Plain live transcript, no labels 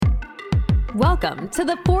Welcome to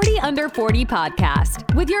the 40 Under 40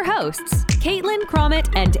 podcast with your hosts, Caitlin Cromit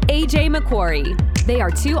and AJ MacQuarrie. They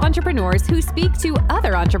are two entrepreneurs who speak to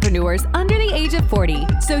other entrepreneurs under the age of 40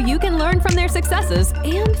 so you can learn from their successes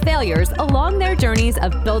and failures along their journeys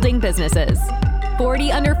of building businesses.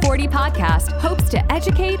 40 Under 40 podcast hopes to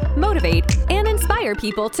educate, motivate, and inspire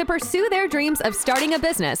people to pursue their dreams of starting a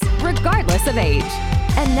business regardless of age.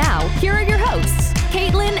 And now, here are your hosts,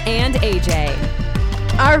 Caitlin and AJ.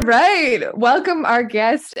 All right. Welcome our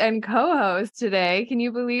guest and co-host today. Can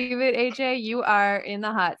you believe it, AJ? You are in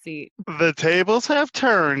the hot seat. The tables have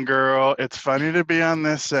turned, girl. It's funny to be on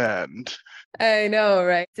this end. I know,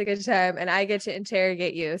 right? It's a good time. And I get to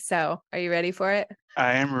interrogate you. So are you ready for it?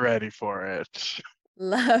 I am ready for it.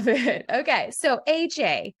 Love it. Okay. So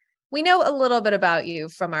AJ, we know a little bit about you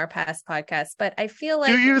from our past podcasts, but I feel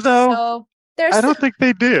like... Do you though? I don't think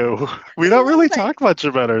they do. We don't really talk much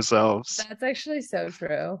about ourselves. That's actually so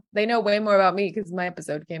true. They know way more about me because my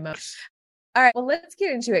episode came out. All right, well, let's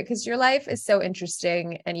get into it because your life is so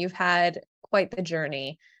interesting and you've had quite the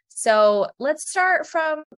journey. So let's start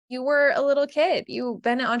from you were a little kid. You've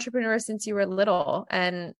been an entrepreneur since you were little.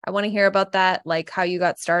 And I want to hear about that, like how you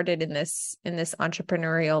got started in this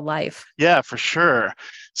entrepreneurial life. Yeah, for sure.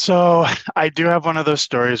 So I do have one of those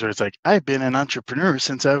stories where it's like, I've been an entrepreneur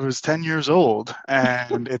since I was 10 years old.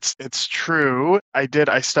 And it's true.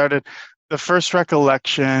 I started the first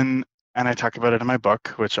recollection, and I talk about it in my book,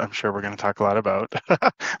 which I'm sure we're going to talk a lot about.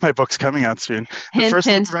 My book's coming out soon.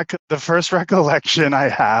 The first recollection I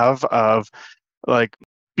have of like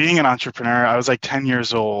being an entrepreneur, I was like 10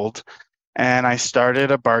 years old and I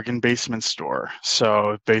started a bargain basement store.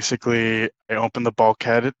 So basically I opened the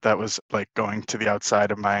bulkhead that was like going to the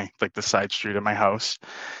outside of the side street of my house.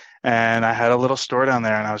 And I had a little store down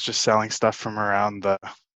there and I was just selling stuff from around the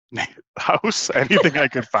house, anything I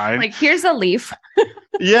could find. Like, here's a leaf.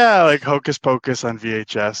 Yeah, like Hocus Pocus on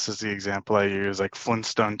VHS is the example I use, like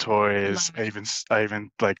Flintstone toys. I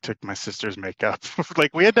even like took my sister's makeup.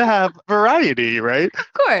 Like we had to have variety, right?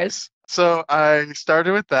 Of course. So I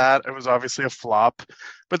started with that. It was obviously a flop,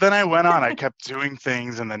 but then I went on. I kept doing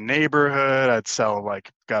things in the neighborhood. I'd sell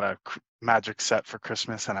got a magic set for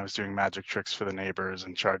Christmas and I was doing magic tricks for the neighbors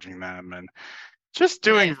and charging them and just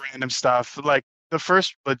doing random stuff. Like the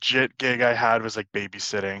first legit gig I had was like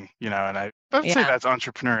babysitting, and I would say that's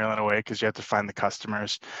entrepreneurial in a way because you have to find the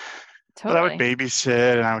customers. Totally. But I would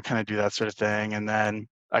babysit and I would kind of do that sort of thing. And then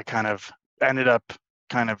I kind of ended up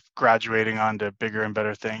graduating onto bigger and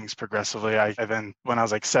better things progressively. I then, when I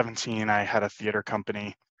was like 17, I had a theater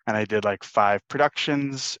company and I did like 5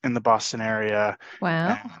 productions in the Boston area.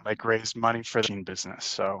 Wow. And like raised money for the teen business.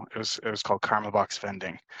 So it was called KarmaBox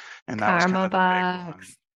Vending. And that was kind of the big one.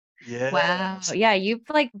 Yeah. Wow. Yeah, you've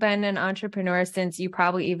like been an entrepreneur since you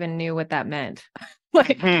probably even knew what that meant.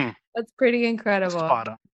 That's pretty incredible. Spot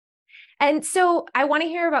on. And so I want to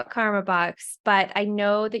hear about KarmaBox, but I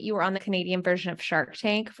know that you were on the Canadian version of Shark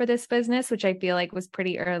Tank for this business, which I feel like was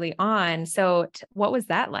pretty early on. So what was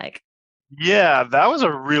that like? Yeah, that was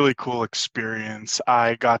a really cool experience.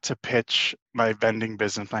 I got to pitch my vending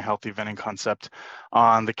business, my healthy vending concept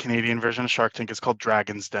on the Canadian version of Shark Tank. It's called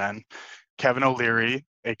Dragon's Den. Kevin O'Leary,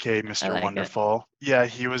 aka Mr. Wonderful. Yeah,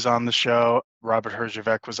 he was on the show. Robert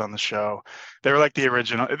Herjavec was on the show. They were like the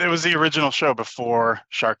original. It was the original show before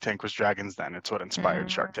Shark Tank was Dragon's Den. It's what inspired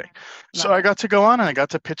Shark Tank. So I got to go on and I got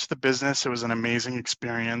to pitch the business. It was an amazing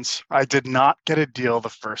experience. I did not get a deal the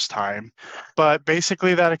first time, but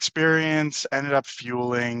basically that experience ended up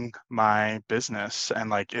fueling my business and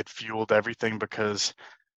like it fueled everything because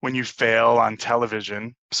when you fail on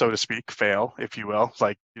television, so to speak, fail, if you will,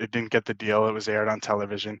 like it didn't get the deal, it was aired on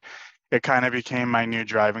television. It kind of became my new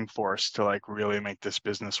driving force to like really make this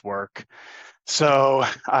business work. So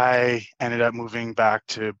I ended up moving back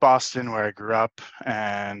to Boston where I grew up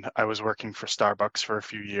and I was working for Starbucks for a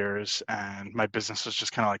few years and my business was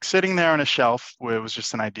just kind of like sitting there on a shelf where it was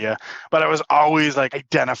just an idea, but I was always like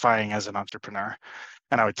identifying as an entrepreneur.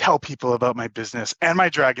 And I would tell people about my business and my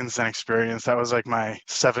Dragon's Den experience. That was like my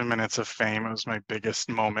 7 minutes of fame. It was my biggest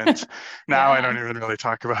moment. Now I don't even really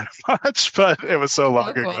talk about it much, but it was so long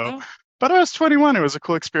ago. But I was 21. It was a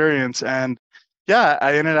cool experience. And yeah,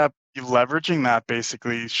 I ended up leveraging that,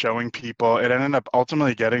 basically showing people. It ended up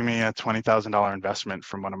ultimately getting me a $20,000 investment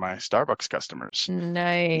from one of my Starbucks customers.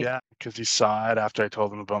 Nice. Yeah, because he saw it after I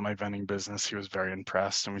told him about my vending business. He was very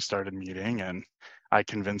impressed and we started meeting and I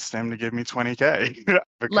convinced him to give me $20K.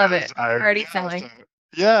 Love it. Already selling.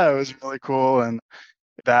 Yeah, it was really cool. And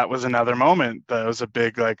that was another moment. That was a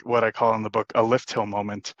big, like what I call in the book, a lift hill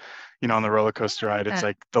moment. On the roller coaster ride, it's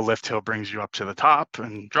like the lift hill brings you up to the top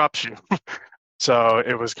and drops you. So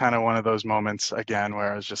it was kind of one of those moments again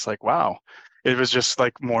where I was just like, wow, it was just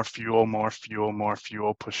like more fuel,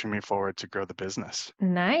 pushing me forward to grow the business.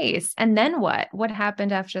 Nice. And then what? What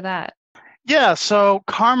happened after that? Yeah, so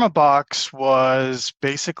KarmaBox was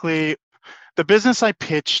basically the business I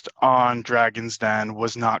pitched on Dragon's Den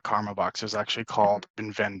was not KarmaBox. It was actually called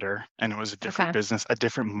Vendor, and it was a different business, a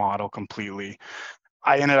different model completely.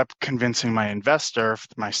 I ended up convincing my investor,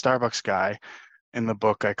 my Starbucks guy. In the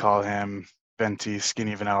book, I call him Venti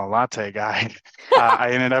Skinny Vanilla Latte guy.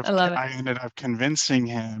 I ended up I love it. I ended up convincing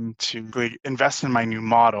him to invest in my new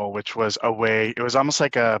model, which was a way. It was almost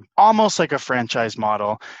like a franchise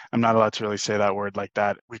model. I'm not allowed to really say that word like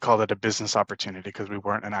that. We called it a business opportunity because we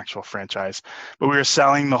weren't an actual franchise, but we were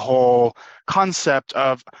selling the whole concept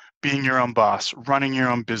of being your own boss, running your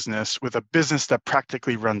own business with a business that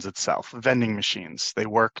practically runs itself. Vending machines. They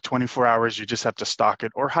work 24 hours. You just have to stock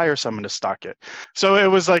it or hire someone to stock it. So it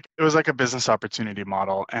was like a business opportunity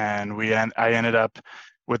model. And I ended up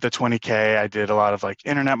with the 20K. I did a lot of like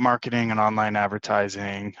internet marketing and online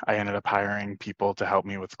advertising. I ended up hiring people to help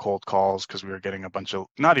me with cold calls because we were getting a bunch of,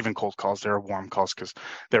 not even cold calls, they were warm calls because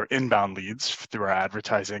they were inbound leads through our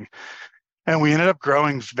advertising. And we ended up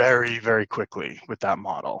growing very, very quickly with that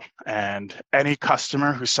model. And any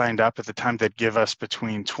customer who signed up at the time, they'd give us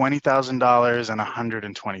between $20,000 and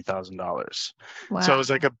 $120,000. Wow. So it was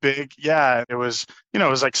like it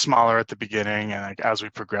was like smaller at the beginning. And like as we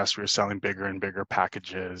progressed, we were selling bigger and bigger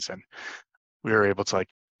packages. And we were able to like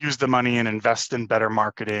use the money and invest in better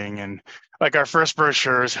marketing. And like our first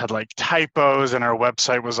brochures had like typos and our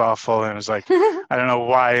website was awful. And it was like, I don't know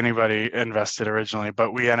why anybody invested originally,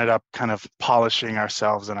 but we ended up kind of polishing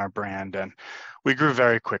ourselves and our brand, and we grew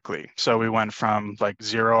very quickly. So we went from like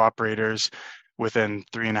 0 operators within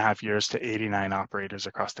 3.5 years to 89 operators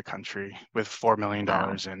across the country with $4 million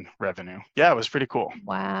in revenue. Yeah, it was pretty cool.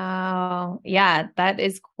 Wow. Yeah, that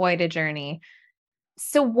is quite a journey.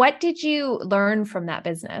 So what did you learn from that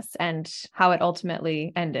business and how it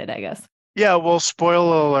ultimately ended, I guess? Yeah, well,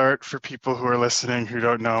 spoiler alert for people who are listening who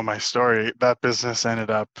don't know my story, that business ended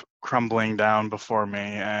up crumbling down before me,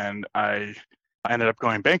 and I ended up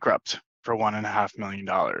going bankrupt for $1.5 million.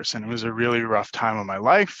 And it was a really rough time of my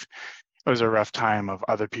life. It was a rough time of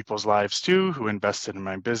other people's lives too, who invested in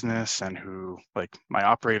my business and who, like my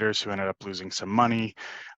operators, who ended up losing some money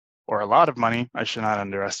or a lot of money. I should not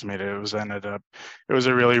underestimate it. It was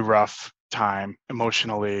a really rough time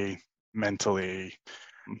emotionally, mentally.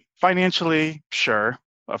 Financially, sure,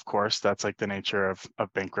 of course, that's like the nature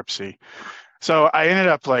of bankruptcy. So I ended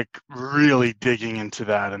up like really digging into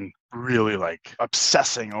that and really like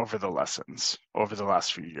obsessing over the lessons over the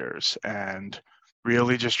last few years and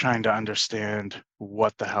really just trying to understand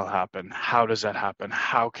what the hell happened. How does that happen?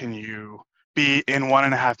 How can you be in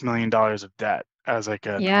 $1.5 million of debt as like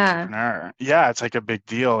an entrepreneur? Yeah, it's like a big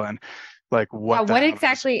deal. And like what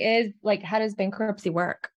exactly is like, how does bankruptcy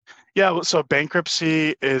work? Yeah, well, so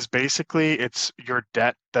bankruptcy is basically it's your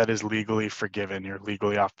debt that is legally forgiven. You're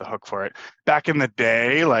legally off the hook for it. Back in the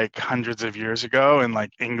day, like hundreds of years ago in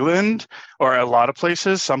like England or a lot of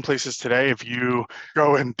places, some places today, if you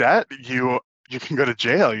go in debt, you can go to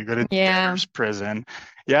jail. You go to debtor's prison.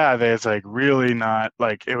 Yeah, it's like really not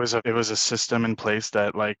like it was a system in place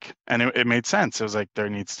that like, and it made sense. It was like there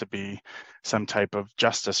needs to be some type of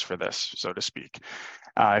justice for this, so to speak,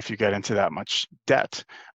 if you get into that much debt.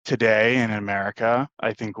 Today in America,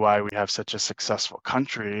 I think why we have such a successful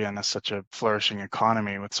country and such a flourishing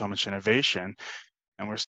economy with so much innovation,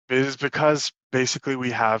 is because basically we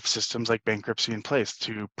have systems like bankruptcy in place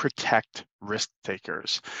to protect risk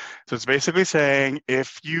takers. So it's basically saying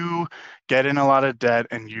if you get in a lot of debt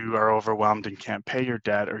and you are overwhelmed and can't pay your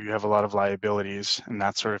debt, or you have a lot of liabilities and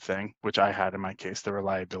that sort of thing, which I had in my case, there were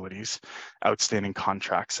liabilities, outstanding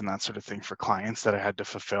contracts and that sort of thing for clients that I had to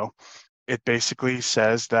fulfill. It basically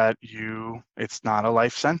says that it's not a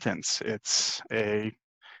life sentence. It's a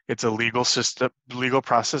legal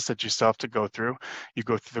process that you still have to go through. You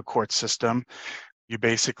go through the court system. You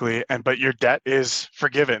basically, but your debt is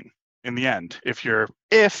forgiven in the end if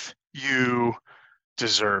you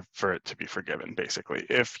deserve for it to be forgiven. Basically,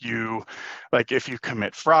 if you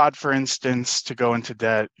commit fraud, for instance, to go into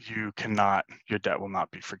debt, your debt will not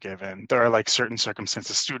be forgiven. There are like certain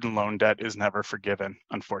circumstances. Student loan debt is never forgiven,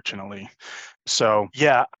 unfortunately. So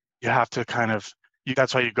yeah, you have to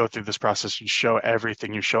that's why you go through this process. You show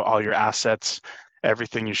everything. You show all your assets,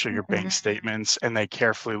 everything. You show your bank statements, and they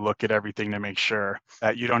carefully look at everything to make sure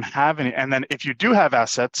that you don't have any. And then if you do have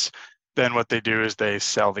assets, then what they do is they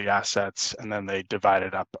sell the assets and then they divide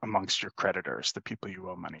it up amongst your creditors, the people you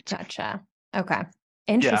owe money to. Gotcha. Okay.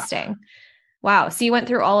 Interesting. Wow. So you went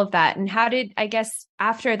through all of that. And how did, I guess,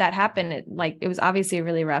 after that happened, it was obviously a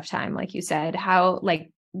really rough time, like you said.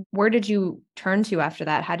 Where did you turn to after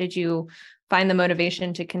that? How did you find the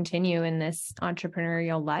motivation to continue in this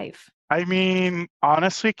entrepreneurial life? I mean,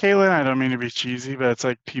 honestly, Caitlin, I don't mean to be cheesy, but it's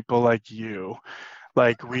like people like you.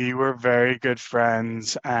 Like we were very good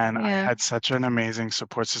friends and I Yeah. had such an amazing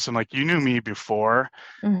support system. Like you knew me before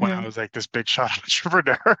when I was like this big shot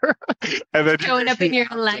entrepreneur. And then Showing up in your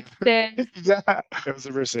Lexus. yeah, it was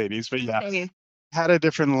a Mercedes, but yeah, had a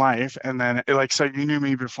different life. And then so you knew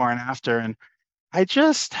me before and after. And I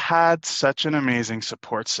just had such an amazing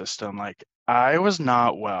support system. Like I was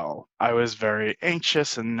not well. I was very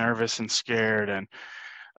anxious and nervous and scared and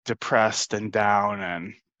depressed and down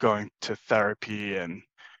and going to therapy, and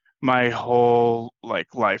my whole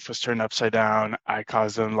life was turned upside down. I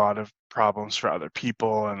caused a lot of problems for other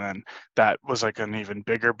people, and then that was like an even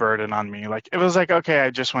bigger burden on me. Like it was like, okay, I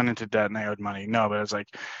just went into debt and I owed money. No, but it was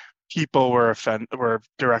like people were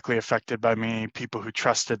directly affected by me, people who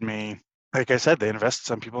trusted me. Like I said,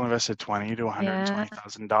 some people invested $20,000 to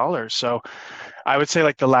 $120,000. So I would say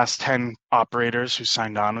like the last 10 operators who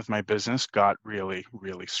signed on with my business got really,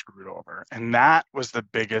 really screwed over. And that was the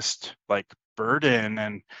biggest burden.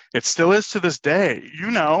 And it still is to this day.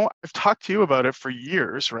 I've talked to you about it for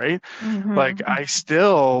years, right? Like I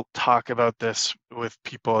still talk about this with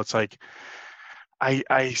people. It's like,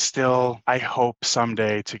 I hope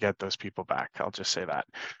someday to get those people back. I'll just say that.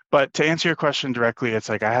 But to answer your question directly, it's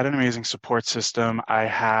like I had an amazing support system.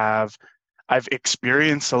 I've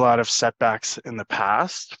experienced a lot of setbacks in the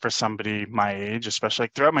past for somebody my age, especially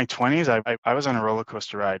like throughout my 20s. I was on a roller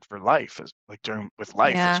coaster ride for life, with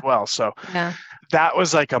life as well. So that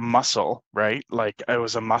was like a muscle, right? Like it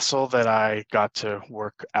was a muscle that I got to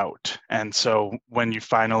work out. And so when you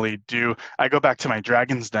finally do, I go back to my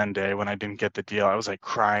Dragon's Den day when I didn't get the deal. I was like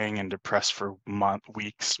crying and depressed for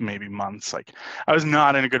weeks, maybe months. Like I was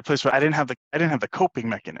not in a good place, but I didn't have the coping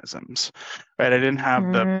mechanisms, right? I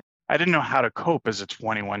didn't know how to cope as a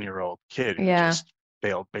 21-year-old kid who just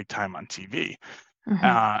failed big time on TV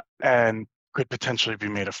and could potentially be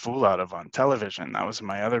made a fool out of on television. That was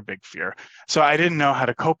my other big fear. So I didn't know how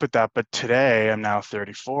to cope with that. But today, I'm now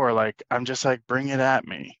 34. Like, I'm just like, bring it at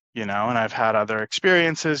me, and I've had other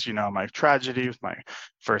experiences, my tragedy with my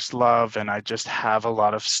first love, and I just have a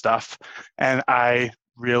lot of stuff. And I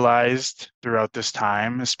realized throughout this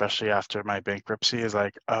time, especially after my bankruptcy, is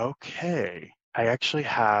like, okay, I actually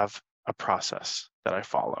have a process that I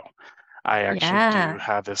follow. I actually do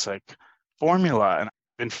have this formula, and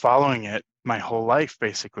I've been following it my whole life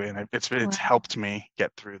basically, and it's helped me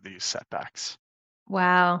get through these setbacks.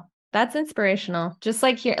 Wow, that's inspirational. Just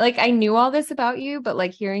I knew all this about you, but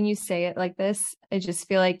hearing you say it like this, I just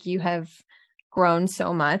feel like you have grown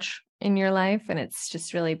so much in your life, and it's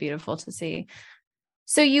just really beautiful to see.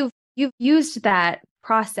 So you've used that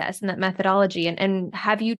process and that methodology, and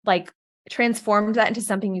have you transformed that into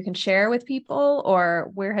something you can share with people, or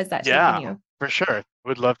where has that taken you? For sure.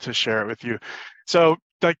 Would love to share it with you. So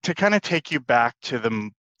to kind of take you back to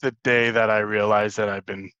the day that I realized that I've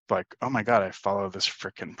been like, oh my God, I follow this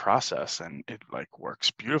freaking process and it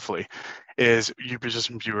works beautifully, is you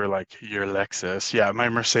were like, your Lexus. Yeah, my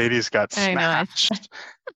Mercedes got smashed.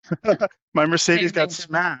 My Mercedes got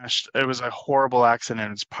smashed. It was a horrible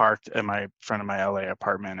accident. It's parked in front of my LA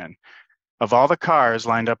apartment, and of all the cars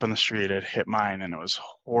lined up on the street, it hit mine, and it was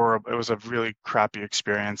horrible. It was a really crappy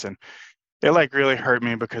experience, and it really hurt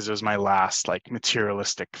me because it was my last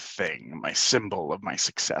materialistic thing, my symbol of my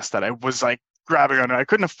success that I was grabbing onto. I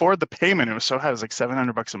couldn't afford the payment. It was so high. It was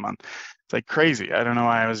 $700 a month. It's crazy. I don't know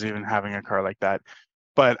why I was even having a car like that,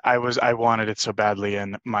 but I wanted it so badly,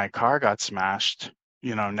 and my car got smashed.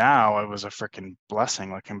 Now it was a freaking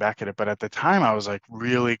blessing looking back at it, but at the time I was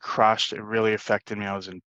really crushed. It really affected me. I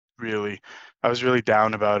was really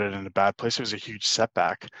down about it, in a bad place. It was a huge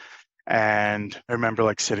setback. And I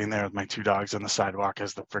remember sitting there with my two dogs on the sidewalk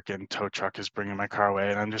as the freaking tow truck is bringing my car away.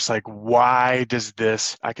 And I'm just like, why does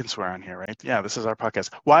this, I can swear on here, right? Yeah, this is our podcast.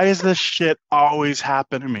 Why does this shit always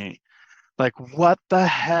happen to me? What the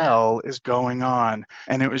hell is going on?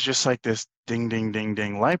 And it was just this ding, ding, ding,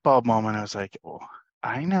 ding light bulb moment. I was like, oh,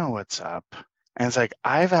 I know what's up. And it's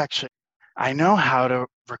I know how to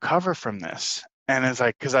recover from this. And it's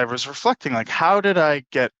because I was reflecting, how did I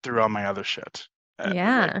get through all my other shit?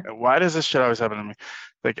 Why does this shit always happen to me?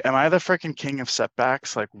 Am I the freaking king of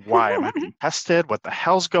setbacks? Why am I being tested? What the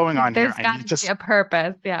hell's going on here? There's got to be a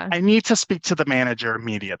purpose. Yeah. I need to speak to the manager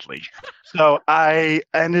immediately. So I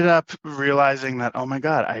ended up realizing that, oh my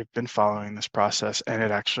God, I've been following this process, and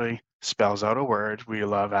it actually spells out a word. We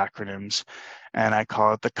love acronyms. And I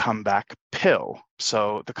call it the comeback pill.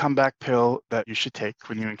 So the comeback pill that you should take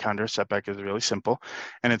when you encounter a setback is really simple.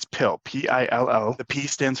 And it's pill, P-I-L-L. The P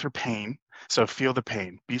stands for pain. So feel the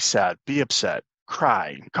pain, be sad, be upset,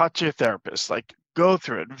 cry, talk to your therapist, like go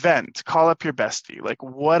through it, vent, call up your bestie, like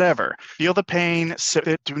whatever. Feel the pain, sip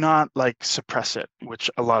it, do not like suppress it, which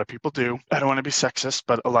a lot of people do. I don't want to be sexist,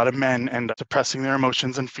 but a lot of men end up suppressing their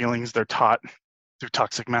emotions and feelings. They're taught through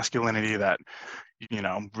toxic masculinity that,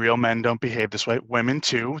 real men don't behave this way. Women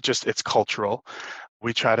too, just it's cultural.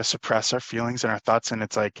 We try to suppress our feelings and our thoughts, and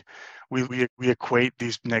it's like we equate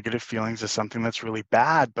these negative feelings as something that's really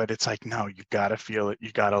bad, but it's like, no, you got to feel it.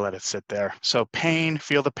 You got to let it sit there. So pain,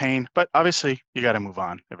 feel the pain, but obviously you got to move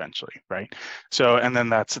on eventually, right? So, and then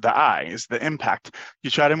that's the I, is the impact.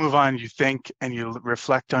 You try to move on, you think and you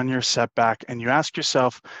reflect on your setback and you ask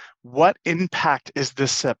yourself, what impact is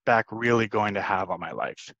this setback really going to have on my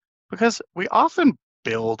life? Because we often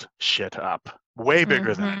build shit up way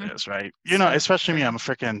bigger than it is, right? Especially me, I'm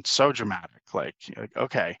freaking so dramatic. Like,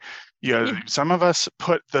 okay, some of us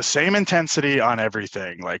put the same intensity on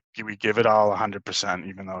everything. Like we give it all 100%,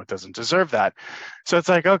 even though it doesn't deserve that. So it's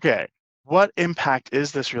like, okay, what impact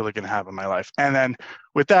is this really going to have on my life? And then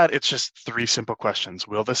with that, it's just 3 simple questions.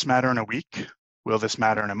 Will this matter in a week? Will this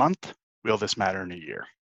matter in a month? Will this matter in a year?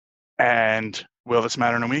 And will this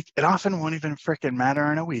matter in a week? It often won't even freaking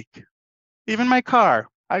matter in a week. Even my car,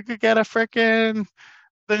 I could get the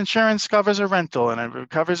insurance covers a rental and it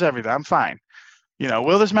covers everything. I'm fine.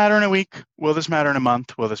 Will this matter in a week? Will this matter in a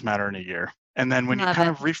month? Will this matter in a year? And then when you kind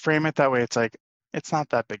of reframe it that way, it's like, it's not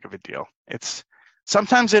that big of a deal.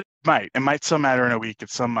 Sometimes it might still matter in a week. It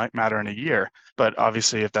still might matter in a year. But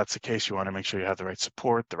obviously, if that's the case, you want to make sure you have the right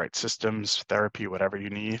support, the right systems, therapy, whatever you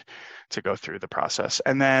need to go through the process.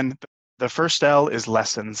 And then the first L is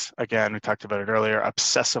lessons. Again, we talked about it earlier.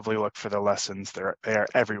 Obsessively look for the lessons. They are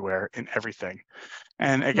everywhere in everything.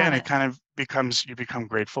 And again, it kind of you become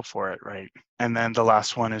grateful for it, right? And then the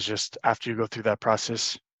last one is just after you go through that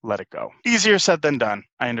process, let it go. Easier said than done.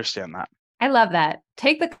 I understand that. I love that.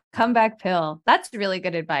 Take the comeback pill. That's really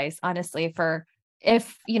good advice, honestly, for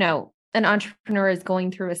if, an entrepreneur is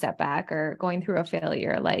going through a setback or going through a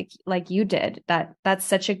failure, like you did. That's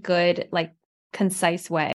such a good, concise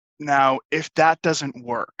way. Now, if that doesn't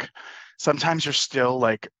work, sometimes you're still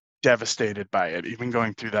devastated by it, even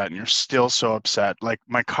going through that, and you're still so upset. Like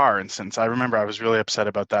my car instance, I remember I was really upset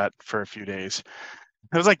about that for a few days.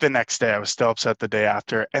 It was like the next day, I was still upset the day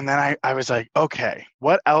after. And then I was like, okay,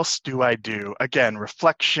 what else do I do? Again,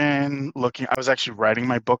 reflection, I was actually writing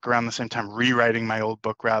my book around the same time, rewriting my old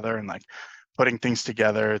book rather, and putting things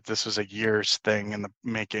together. This was a year's thing in the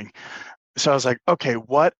making. So I was like, okay,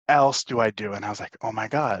 what else do I do? And I was like, oh my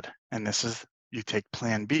God. And you take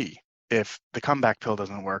plan B. If the comeback pill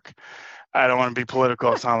doesn't work, I don't want to be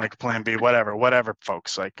political. It's not like plan B, whatever,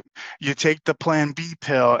 folks. Like you take the plan B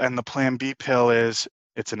pill, and the plan B pill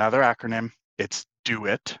it's another acronym. It's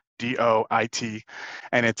DOIT, D-O-I-T,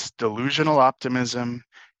 and it's delusional optimism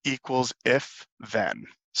equals if then.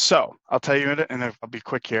 So I'll tell you, and I'll be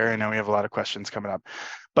quick here. I know we have a lot of questions coming up.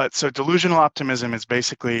 But so delusional optimism is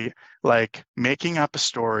basically like making up a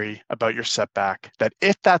story about your setback that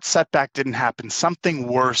if that setback didn't happen, something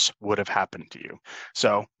worse would have happened to you.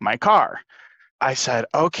 So my car, I said,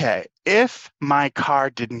 okay, if my car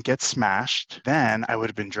didn't get smashed, then I would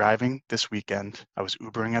have been driving this weekend. I was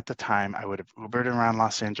Ubering at the time. I would have Ubered around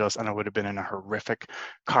Los Angeles, and I would have been in a horrific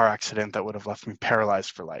car accident that would have left me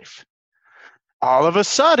paralyzed for life. All of a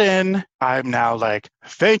sudden, I'm now like,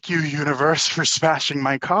 thank you, universe, for smashing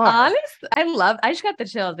my car. Honestly, I just got the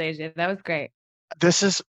chills, AJ. That was great.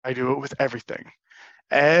 I do it with everything.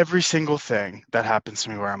 Every single thing that happens to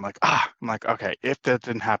me where I'm like, okay, if that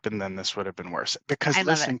didn't happen, then this would have been worse. Because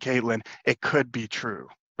listen, Caitlin, it could be true,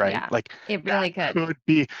 right? Yeah, it really could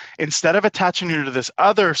be. Instead of attaching you to this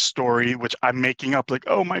other story, which I'm making up, like,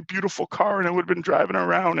 oh, my beautiful car, and I would have been driving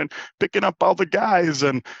around and picking up all the guys,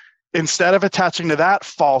 and instead of attaching to that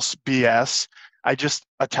false BS, I just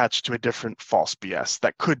attach to a different false BS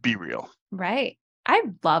that could be real. Right. I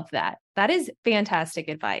love that. That is fantastic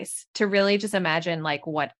advice to really just imagine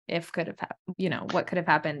what if could have happened, what could have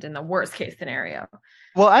happened in the worst case scenario.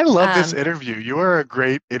 Well, I love this interview. You are a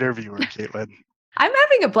great interviewer, Caitlin. I'm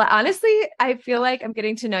having a blast. Honestly, I feel like I'm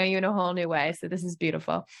getting to know you in a whole new way. So this is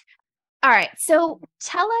beautiful. All right. So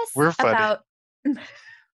tell us about...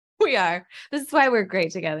 We are. This is why we're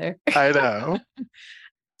great together. I know.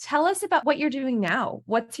 Tell us about what you're doing now.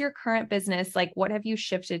 What's your current business? What have you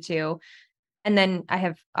shifted to? And then I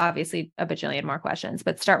have obviously a bajillion more questions,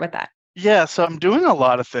 but start with that. Yeah, so I'm doing a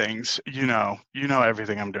lot of things. You know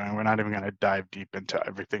everything I'm doing. We're not even going to dive deep into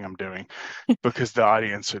everything I'm doing because the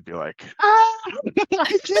audience would be like, ah!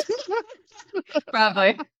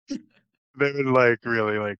 Probably. They would like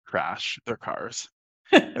really like crash their cars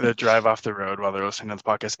and then drive off the road while they're listening to the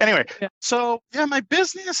podcast. Anyway, Yeah. so yeah, my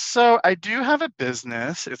business. So I do have a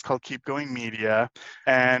business. It's called Keep Going Media,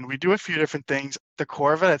 and we do a few different things. The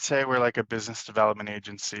core of it, I'd say we're like a business development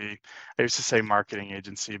agency. I used to say marketing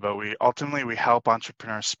agency, but we help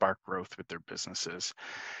entrepreneurs spark growth with their businesses,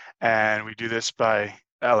 and we do this by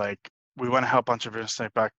we want to help entrepreneurs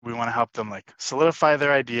we want to help them like solidify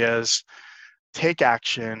their ideas, take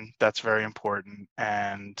action. That's very important.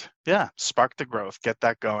 And yeah, spark the growth, get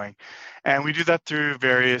that going. And we do that through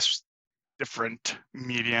various different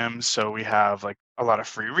mediums. So we have like a lot of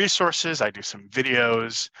free resources. I do some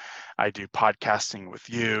videos. I do podcasting with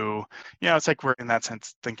you. It's like we're in that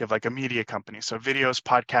sense, think of like a media company. So videos,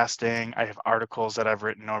 podcasting. I have articles that I've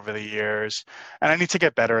written over the years, and I need to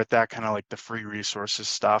get better at that kind of like the free resources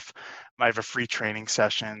stuff. I have a free training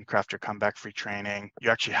session, Craft Your Comeback free training. You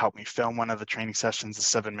actually helped me film one of the training sessions, the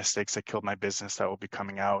 7 mistakes that killed my business, that will be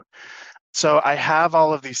coming out. So I have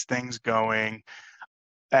all of these things going.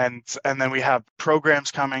 And then we have programs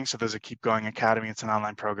coming. So there's a Keep Going Academy. It's an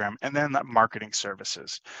online program. And then marketing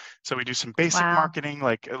services. So we do some basic Wow. marketing,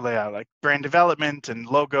 like brand development and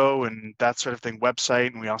logo and that sort of thing,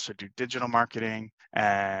 website. And we also do digital marketing,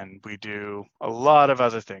 and we do a lot of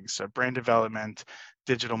other things. So brand development,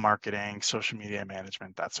 digital marketing, social media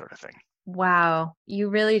management, that sort of thing. Wow. You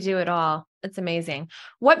really do it all. It's amazing.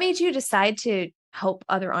 What made you decide to help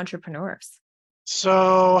other entrepreneurs?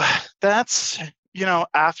 So that's,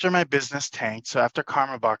 after my business tanked, so after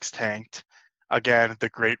KarmaBox tanked, again, the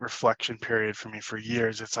great reflection period for me for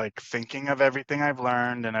years, it's like thinking of everything I've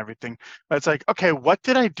learned and everything. But it's like, okay, what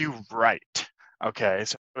did I do right? Okay,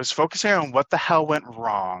 so I was focusing on what the hell went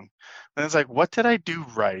wrong. Then it's like, what did I do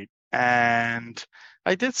right? And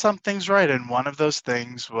I did some things right. And one of those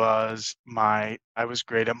things was I was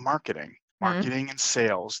great at marketing. Marketing and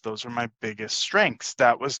sales, those were my biggest strengths.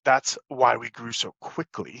 That's why we grew so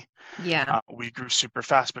quickly. Yeah. We grew super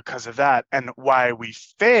fast because of that. And why we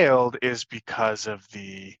failed is because of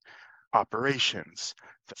the operations,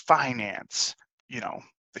 the finance,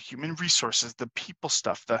 the human resources, the people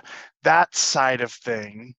stuff, that side of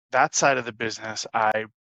the business, I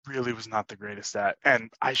really was not the greatest at. And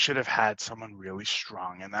I should have had someone really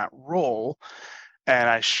strong in that role. And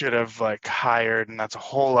I should have like hired, and that's a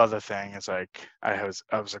whole other thing. It's like I was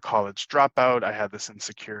a college dropout. I had this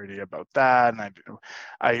insecurity about that, and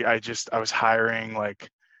I was hiring like,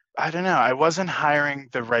 I don't know. I wasn't hiring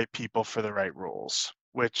the right people for the right roles,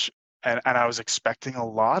 and I was expecting a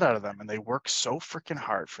lot out of them, and they worked so freaking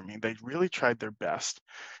hard for me. They really tried their best,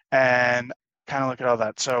 and kind of look at all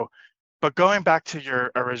that. So, but going back to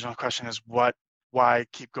your original question is why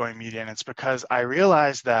Keep Going Media, and it's because I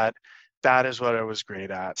realized that is what I was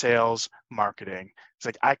great at. Sales, marketing. It's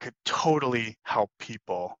like I could totally help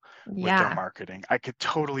people with their marketing. I could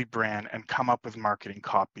totally brand and come up with marketing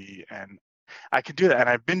copy, and I could do that. And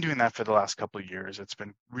I've been doing that for the last couple of years. It's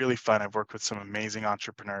been really fun. I've worked with some amazing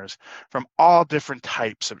entrepreneurs from all different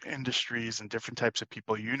types of industries and different types of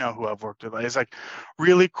people, who I've worked with. It's like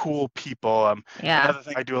really cool people. Another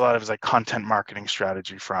thing I do a lot of is like content marketing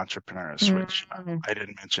strategy for entrepreneurs, which I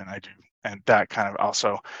didn't mention I do. And that kind of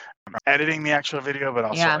also editing the actual video, but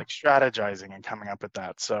also like strategizing and coming up with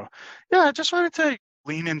that. So yeah, I just wanted to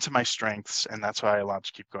lean into my strengths, and that's why I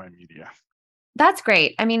launched Keep Going Media. That's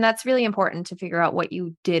great. I mean, that's really important to figure out what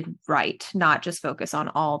you did right, not just focus on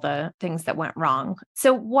all the things that went wrong.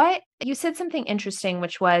 So you said something interesting,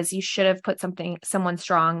 which was you should have put someone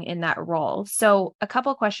strong in that role. So a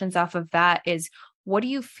couple of questions off of that is, what do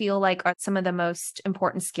you feel like are some of the most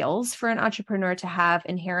important skills for an entrepreneur to have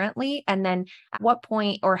inherently? And then at what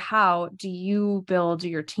point or how do you build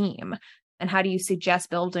your team? And how do you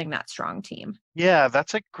suggest building that strong team? Yeah,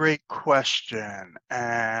 that's a great question.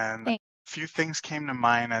 And Thanks. a few things came to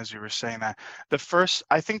mind as you were saying that. The first,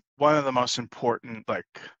 I think one of the most important like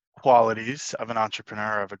qualities of an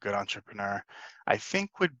entrepreneur, of a good entrepreneur, I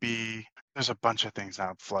think would be, there's a bunch of things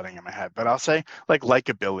now flooding in my head, but I'll say like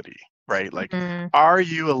likability, right? Like, are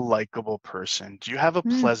you a likable person? Do you have a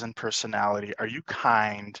pleasant personality? Are you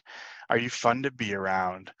kind? Are you fun to be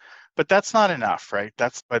around? But that's not enough, right?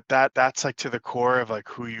 That's like to the core of like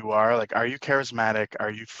who you are. Like, are you charismatic?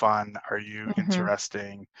 Are you fun? Are you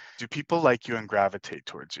interesting? Do people like you and gravitate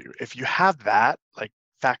towards you? If you have that, like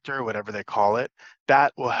factor, whatever they call it,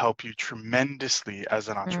 that will help you tremendously as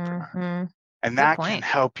an entrepreneur. And Good that can point.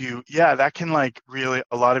 help you. Yeah, that can like really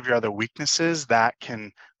a lot of your other weaknesses that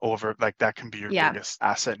can that can be your Yeah. biggest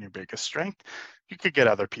asset and your biggest strength. You could get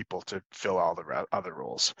other people to fill all the other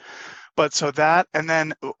roles. But so that, and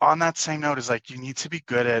then on that same note is like you need to be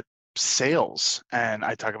good at sales. And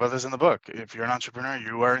I talk about this in the book. If you're an entrepreneur,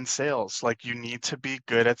 you are in sales. Like you need to be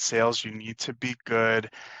good at sales. You need to be good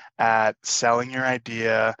at selling your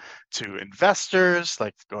idea to investors,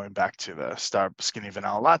 like going back to the Starbucks skinny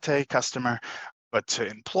vanilla latte customer, but to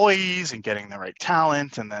employees and getting the right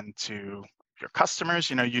talent, and then to your customers.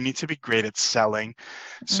 You need to be great at selling.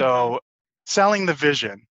 So selling the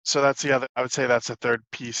vision. So that's the other, I would say that's the third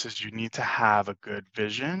piece is you need to have a good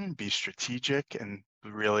vision, be strategic, and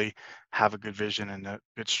really have a good vision and a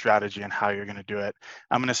good strategy on how you're going to do it.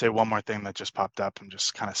 I'm going to say one more thing that just popped up. I'm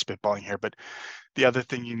just kind of spitballing here, but the other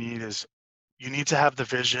thing you need is you need to have the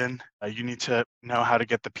vision. You need to know how to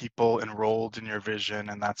get the people enrolled in your vision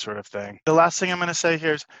and that sort of thing. The last thing I'm going to say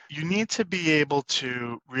here is you need to be able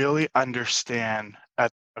to really understand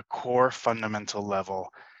at a core fundamental level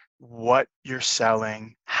what you're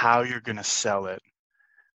selling, how you're going to sell it.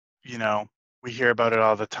 We hear about it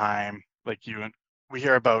all the time. We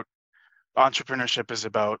hear about entrepreneurship is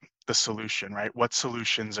about the solution, right? What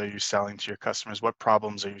solutions are you selling to your customers? What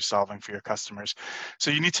problems are you solving for your customers?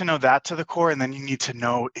 So you need to know that to the core, and then you need to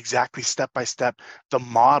know exactly step by step the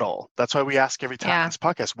model. That's why we ask every time in this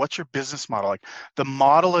podcast, what's your business model? Like the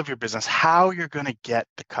model of your business, how you're going to get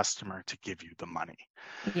the customer to give you the money.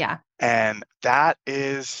 Yeah. And that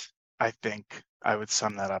is, I think, I would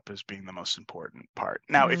sum that up as being the most important part.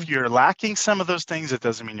 Now, if you're lacking some of those things, it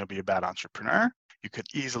doesn't mean you'll be a bad entrepreneur. You could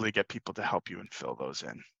easily get people to help you and fill those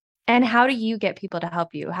in. And how do you get people to help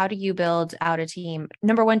you? How do you build out a team?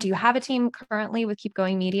 Number one, do you have a team currently with Keep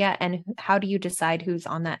Going Media? And how do you decide who's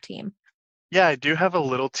on that team? Yeah, I do have a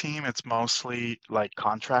little team. It's mostly like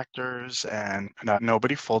contractors and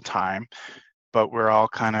nobody full time, but we're all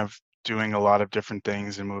kind of doing a lot of different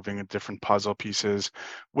things and moving at different puzzle pieces.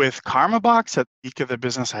 With KarmaBox at the peak of the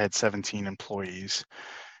business, I had 17 employees.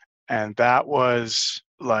 And that was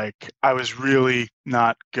like, I was really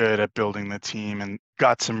not good at building the team and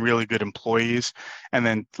got some really good employees. And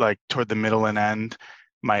then like toward the middle and end,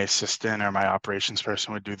 my assistant or my operations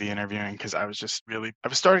person would do the interviewing because I was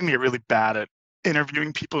starting to get really bad at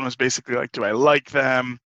interviewing people. And it was basically like, do I like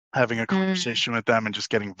them? Having a conversation with them and just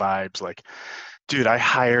getting vibes. Like, dude, I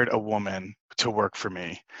hired a woman to work for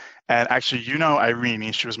me. And actually,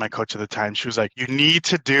 Irene, she was my coach at the time. She was like, you need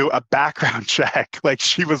to do a background check.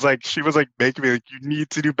 She was like making me like, you need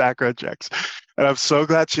to do background checks. And I'm so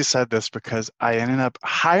glad she said this because I ended up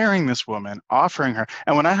hiring this woman, offering her.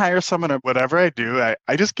 And when I hire someone, whatever I do,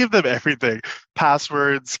 I just give them everything,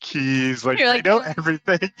 passwords, keys, they know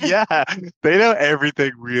everything. Yeah, they know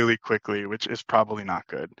everything really quickly, which is probably not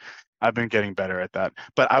good. I've been getting better at that.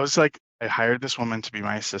 But I hired this woman to be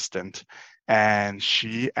my assistant, and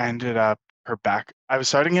she ended up I was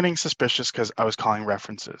starting getting suspicious because I was calling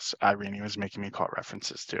references. Irene was making me call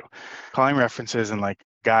references too. Calling references and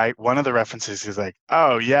one of the references is like,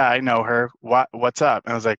 oh yeah, I know her. What's up?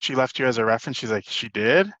 And I was like, she left you as a reference? She's like, she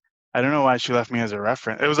did? I don't know why she left me as a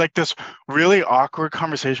reference. It was like this really awkward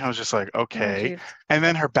conversation. I was just like, okay. And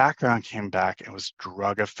then her background came back. It was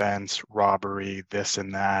drug offense, robbery, this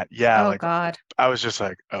and that. Yeah. God. I was just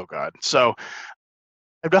like, oh God. So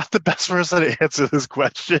I'm not the best person to answer this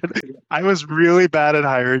question. I was really bad at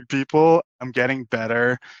hiring people. I'm getting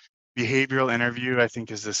better. Behavioral interview, I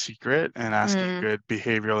think, is the secret, and asking good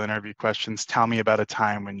behavioral interview questions. Tell me about a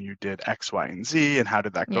time when you did X, Y, and Z, and how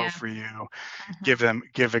did that go for you?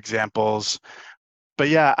 Give examples. But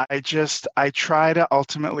yeah, I try to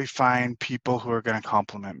ultimately find people who are going to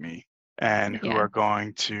compliment me and who are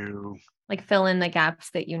going to fill in the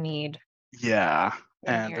gaps that you need. Yeah.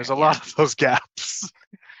 And there's a lot of those gaps.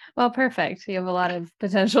 Well, perfect. You have a lot of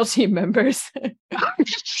potential team members.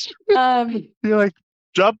 You're like,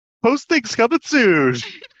 job postings coming soon.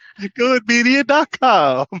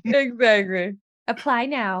 Goodmedia.com. Exactly. Apply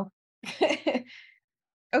now.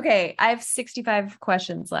 Okay, I have 65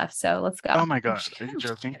 questions left, so let's go. Oh my God. Are you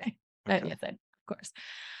joking? Okay. Yes, of course.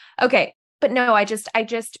 Okay. But no, I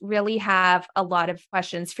just really have a lot of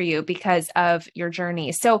questions for you because of your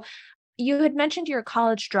journey. So you had mentioned you're a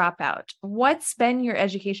college dropout. What's been your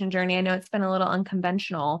education journey? I know it's been a little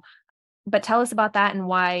unconventional, but tell us about that and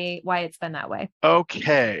why it's been that way.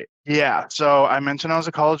 Okay. Yeah. So I mentioned I was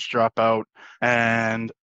a college dropout,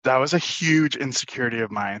 and that was a huge insecurity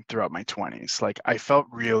of mine throughout my 20s. I felt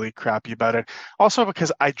really crappy about it. Also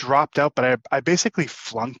because I dropped out, but I basically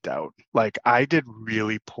flunked out. I did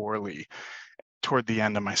really poorly. toward the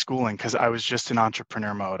end of my schooling because I was just in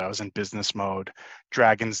entrepreneur mode. I was in business mode.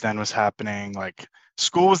 Dragon's Den was happening. Like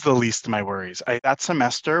school was the least of my worries. That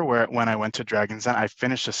semester when I went to Dragon's Den, I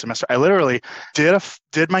finished the semester. I literally did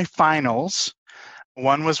my finals.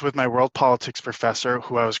 One was with my world politics professor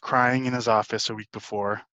who I was crying in his office a week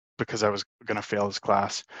before because I was going to fail his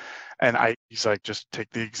class. And he's like, just take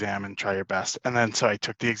the exam and try your best. And then so I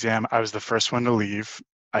took the exam. I was the first one to leave.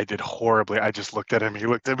 I did horribly. I just looked at him. He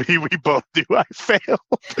looked at me. We both knew I failed.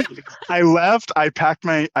 I left. I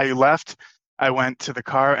left. I went to the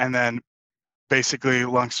car. And then basically,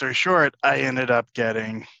 long story short, I ended up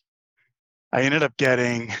getting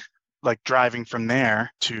like driving from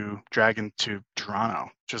there to Toronto,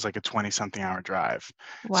 which was like a 20-something hour drive.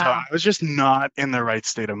 Wow. So I was just not in the right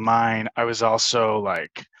state of mind. I was also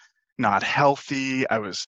like not healthy. I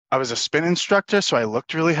was a spin instructor, so I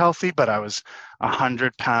looked really healthy, but I was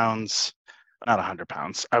 100 pounds, not 100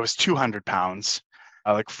 pounds. I was 200 pounds,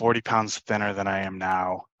 like 40 pounds thinner than I am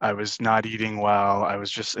now. I was not eating well. I was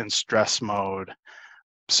just in stress mode.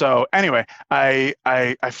 So anyway, I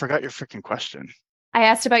forgot your freaking question. I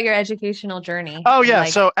asked about your educational journey. Oh yeah.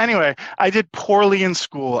 So anyway, I did poorly in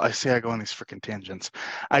school. I go on these freaking tangents.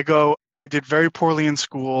 I did very poorly in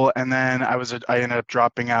school, and then I ended up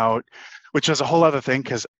dropping out, which was a whole other thing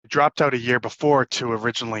because I dropped out a year before to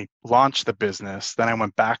originally launch the business. Then I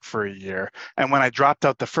went back for a year. And when I dropped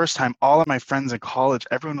out the first time, all of my friends in college,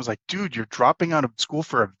 everyone was like, dude, you're dropping out of school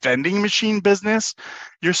for a vending machine business?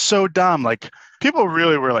 You're so dumb. Like people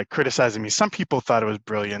really were like criticizing me. Some people thought it was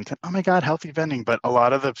brilliant. And, oh my God, healthy vending. But a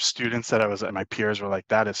lot of the students my peers were like,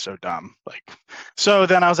 that is so dumb. Like, so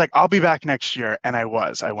then I was like, I'll be back next year. And I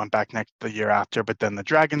went back the year after, but then the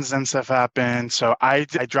Dragon's Den stuff happened. So I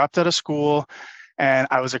dropped out of school and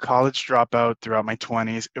I was a college dropout throughout my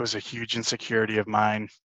 20s. It was a huge insecurity of mine.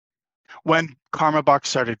 When KarmaBox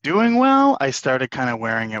started doing well, I started kind of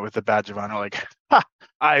wearing it with a badge of honor, like, ha,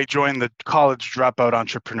 I joined the college dropout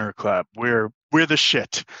entrepreneur club. We're the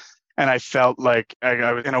shit. And I felt like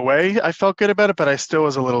in a way, I felt good about it, but I still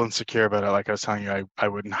was a little insecure about it. Like I was telling you, I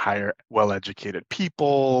wouldn't hire well-educated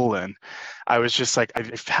people. And I was just like, I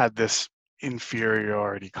had this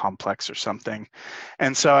inferiority complex or something.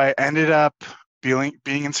 And so I ended up being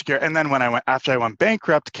insecure. And then after I went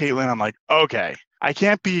bankrupt, Caitlin, I'm like, okay, I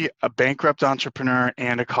can't be a bankrupt entrepreneur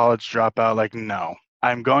and a college dropout. Like, no,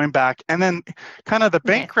 I'm going back. And then kind of the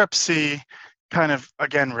bankruptcy, kind of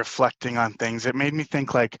again reflecting on things, it made me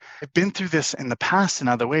think like I've been through this in the past in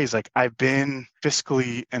other ways. Like I've been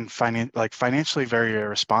fiscally and financially very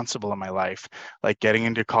irresponsible in my life, like getting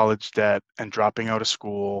into college debt and dropping out of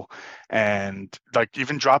school, and like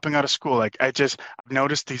even dropping out of school. Like I've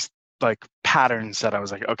noticed these like patterns that I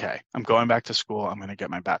was like, okay, I'm going back to school. I'm going to get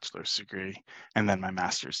my bachelor's degree and then my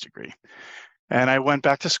master's degree. And I went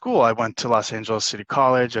back to school. I went to Los Angeles City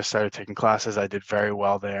College. I started taking classes. I did very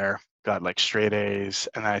well there, got like straight A's.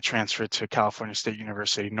 And then I transferred to California State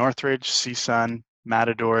University, Northridge, CSUN,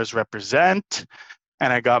 Matadors represent.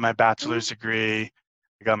 And I got my bachelor's degree.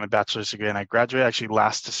 And I graduated actually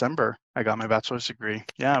last December. I got my bachelor's degree.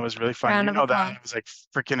 Yeah, it was really fun. That I was like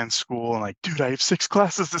freaking in school and like, dude, I have 6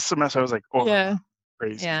 classes this semester. I was like, oh, yeah,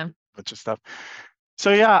 crazy, bunch of stuff.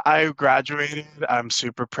 So yeah, I graduated. I'm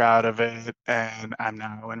super proud of it, and I'm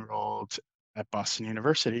now enrolled at Boston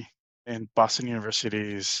University in Boston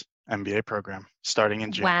University's MBA program, starting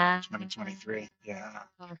in January 2023. Yeah,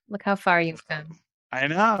 look how far you've come. I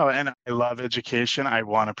know, and I love education. I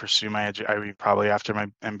want to pursue probably after my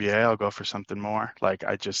MBA, I'll go for something more. Like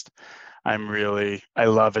I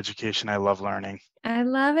love education. I love learning. I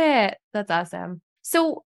love it. That's awesome.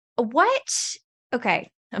 So okay,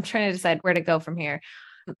 I'm trying to decide where to go from here.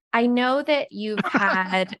 I know that you've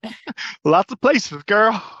had lots of places,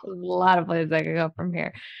 girl. A lot of places I could go from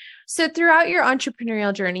here. So throughout your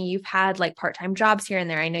entrepreneurial journey, you've had like part-time jobs here and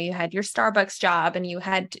there. I know you had your Starbucks job and you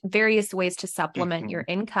had various ways to supplement your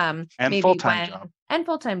income and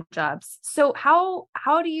full-time jobs. So how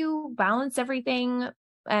do you balance everything?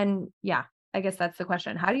 And yeah, I guess that's the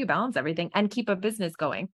question. How do you balance everything and keep a business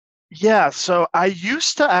going? Yeah. So I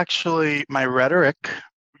used to my rhetoric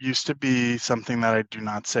used to be something that I do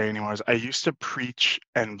not say anymore. I used to preach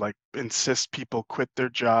and like insist people quit their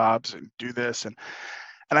jobs and do this. And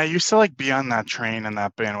I used to like be on that train and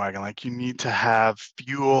that bandwagon. Like you need to have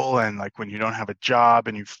fuel, and like when you don't have a job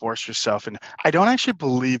and you force yourself. And I don't actually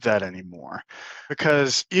believe that anymore,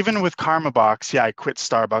 because even with KarmaBox, yeah, I quit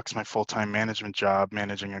Starbucks, my full-time management job,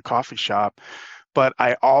 managing a coffee shop, but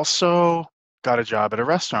I also got a job at a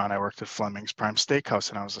restaurant. I worked at Fleming's Prime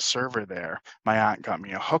Steakhouse and I was a server there. My aunt got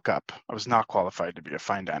me a hookup. I was not qualified to be a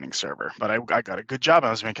fine dining server, but I got a good job.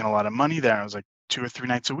 I was making a lot of money there. I was like, 2 or 3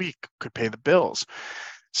 nights a week, could pay the bills.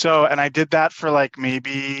 So, and I did that for like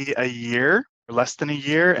maybe a year, or less than a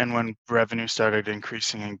year. And when revenue started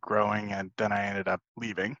increasing and growing, and then I ended up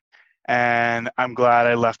leaving. And I'm glad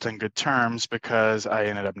I left on good terms because I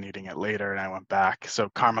ended up needing it later and I went back. So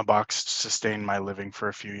KarmaBox sustained my living for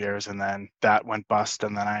a few years and then that went bust.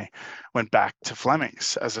 And then I went back to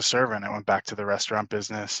Fleming's as a servant. I went back to the restaurant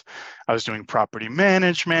business. I was doing property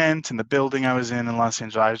management in the building I was in Los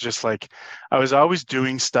Angeles. I was just like, I was always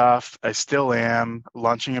doing stuff. I still am,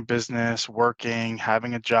 launching a business, working,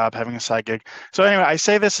 having a job, having a side gig. So anyway, I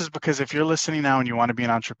say this is because if you're listening now and you want to be an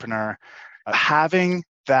entrepreneur, having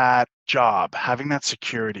that job, having that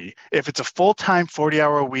security. If it's a full-time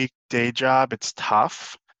 40-hour a week day job, it's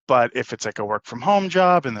tough. But if it's like a work from home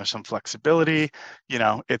job and there's some flexibility,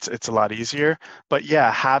 it's a lot easier. But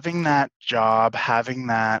yeah, having that job, having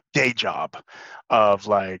that day job of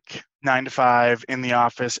like 9 to 5 in the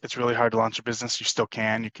office, it's really hard to launch a business. You still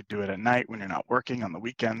can. You could do it at night when you're not working on the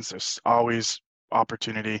weekends. There's always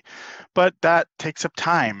opportunity, but that takes up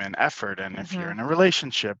time and effort. And if you're in a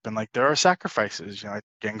relationship and like there are sacrifices,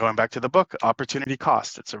 again, going back to the book, opportunity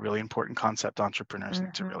cost, it's a really important concept entrepreneurs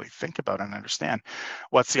need to really think about and understand.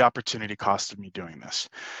 What's the opportunity cost of me doing this?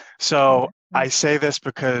 So I say this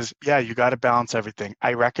because, you got to balance everything.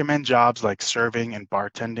 I recommend jobs like serving and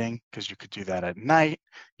bartending because you could do that at night.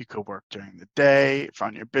 You could work during the day,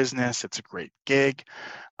 run your business. It's a great gig.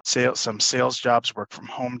 Some sales jobs, work from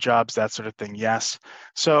home jobs, that sort of thing. Yes.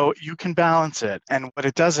 So you can balance it. And what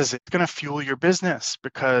it does is it's going to fuel your business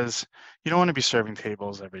because you don't want to be serving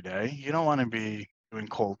tables every day. You don't want to be doing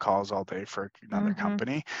cold calls all day for another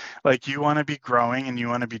company. Like you want to be growing and you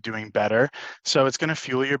want to be doing better. So it's going to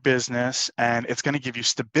fuel your business and it's going to give you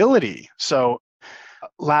stability. So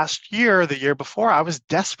last year, the year before, I was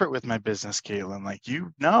desperate with my business, Caitlin. Like,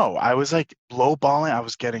 I was like lowballing.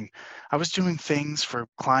 I was doing things for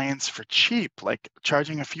clients for cheap, like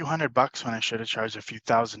charging a few $100 when I should have charged a few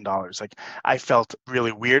 $1,000s. Like I felt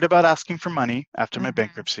really weird about asking for money after my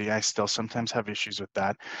bankruptcy. I still sometimes have issues with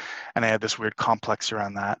that. And I had this weird complex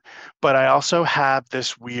around that. But I also had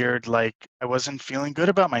this weird, like, I wasn't feeling good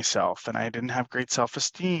about myself and I didn't have great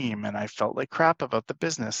self-esteem and I felt like crap about the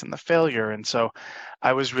business and the failure. And so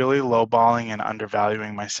I was really lowballing and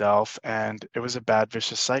undervaluing myself, and it was a bad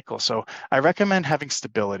vicious cycle. So I recommend having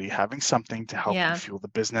stability, having something to help you fuel the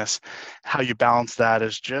business. How you balance that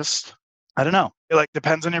is just, I don't know. It like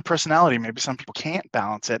depends on your personality. Maybe some people can't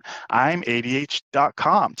balance it. I'm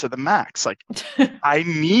ADHD.com to the max. Like I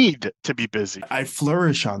need to be busy. I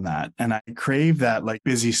flourish on that and I crave that like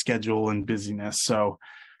busy schedule and busyness. So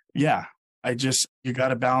yeah, you got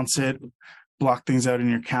to balance it. Block things out in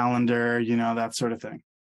your calendar, that sort of thing.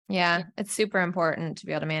 Yeah, it's super important to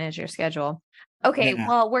be able to manage your schedule. Okay,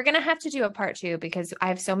 well, we're going to have to do a part 2 because I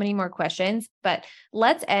have so many more questions, but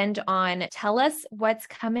let's end on tell us what's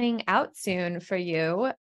coming out soon for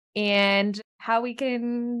you and how we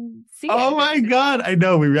can see it. Oh my God, I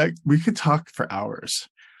know. We could talk for hours.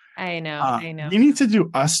 I know. We need to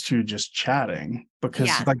do us two just chatting because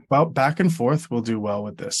like about back and forth, we'll do well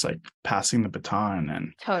with this, like passing the baton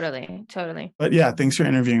and totally. But yeah, thanks for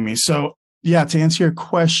interviewing me. So yeah, to answer your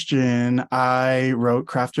question, I wrote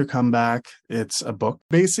Craft Your Comeback. It's a book.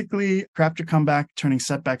 Basically, Craft Your Comeback, turning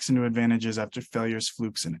setbacks into advantages after failures,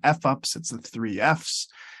 flukes, and F-ups. It's the 3 Fs.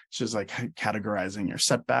 It's just like categorizing your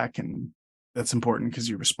setback, and that's important because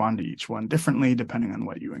you respond to each one differently depending on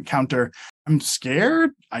what you encounter. I'm scared.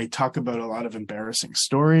 I talk about a lot of embarrassing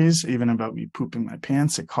stories, even about me pooping my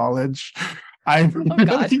pants at college. I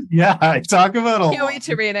talk about a lot. Can't wait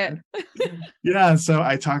to read it. So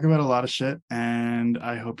I talk about a lot of shit and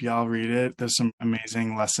I hope y'all read it. There's some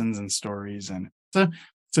amazing lessons and stories and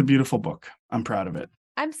it's a beautiful book. I'm proud of it.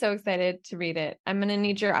 I'm so excited to read it. I'm going to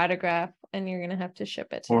need your autograph and you're going to have to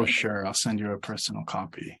ship it to me. For sure. I'll send you a personal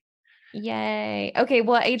copy. Yay. Okay.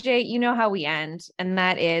 Well, AJ, you know how we end, and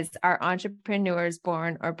that is our entrepreneurs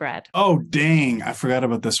born or bred. Oh, dang. I forgot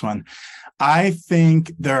about this one. I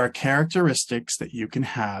think there are characteristics that you can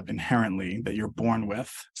have inherently that you're born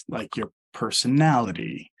with, like your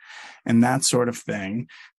personality and that sort of thing,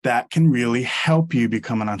 that can really help you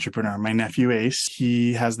become an entrepreneur. My nephew Ace,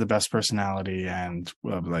 he has the best personality and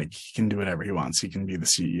he can do whatever he wants. He can be the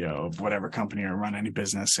CEO of whatever company or run any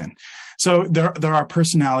business. And so there are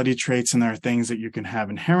personality traits and there are things that you can have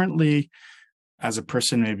inherently as a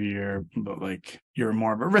person. Maybe you're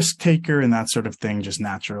more of a risk taker and that sort of thing, just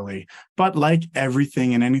naturally. But like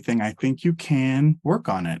everything and anything, I think you can work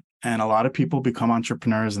on it. And a lot of people become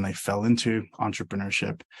entrepreneurs and they fell into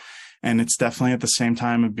entrepreneurship. And it's definitely at the same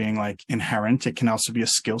time of being like inherent. It can also be a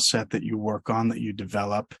skill set that you work on, that you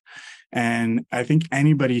develop. And I think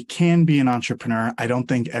anybody can be an entrepreneur. I don't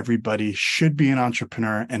think everybody should be an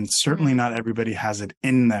entrepreneur, and certainly not everybody has it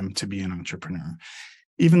in them to be an entrepreneur,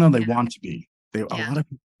 even though they want to be. A lot of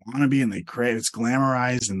people want to be, and they crave. It's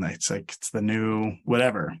glamorized, and it's like it's the new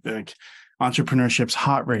whatever. Like entrepreneurship's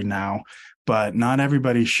hot right now, but not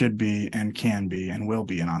everybody should be and can be and will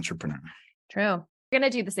be an entrepreneur. True. We're going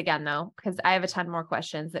to do this again though, because I have a ton more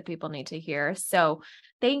questions that people need to hear. So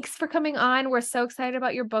thanks for coming on. We're so excited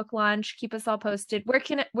about your book launch. Keep us all posted. Where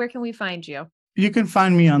can we find you? You can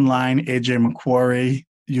find me online, AJ MacQuarrie.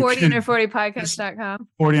 40under40podcast.com.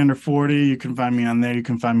 40 under 40. You can find me on there. You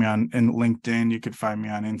can find me on in LinkedIn. You could find me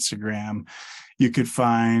on Instagram. You could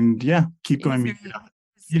find, keep going.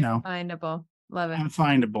 Findable. Love it. I'm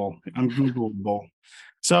findable. I'm Googleable.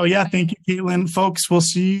 So thank you, Caitlin. Folks, we'll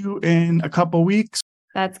see you in a couple weeks.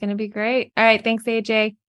 That's going to be great. All right. Thanks,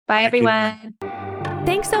 AJ. Bye, everyone.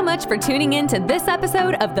 Thanks so much for tuning in to this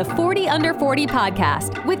episode of the 40 Under 40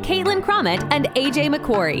 podcast with Caitlin Crommett and AJ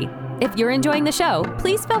MacQuarrie. If you're enjoying the show,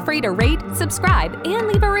 please feel free to rate, subscribe, and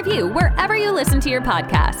leave a review wherever you listen to your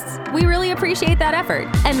podcasts. We really appreciate that effort,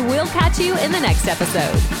 and we'll catch you in the next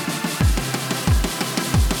episode.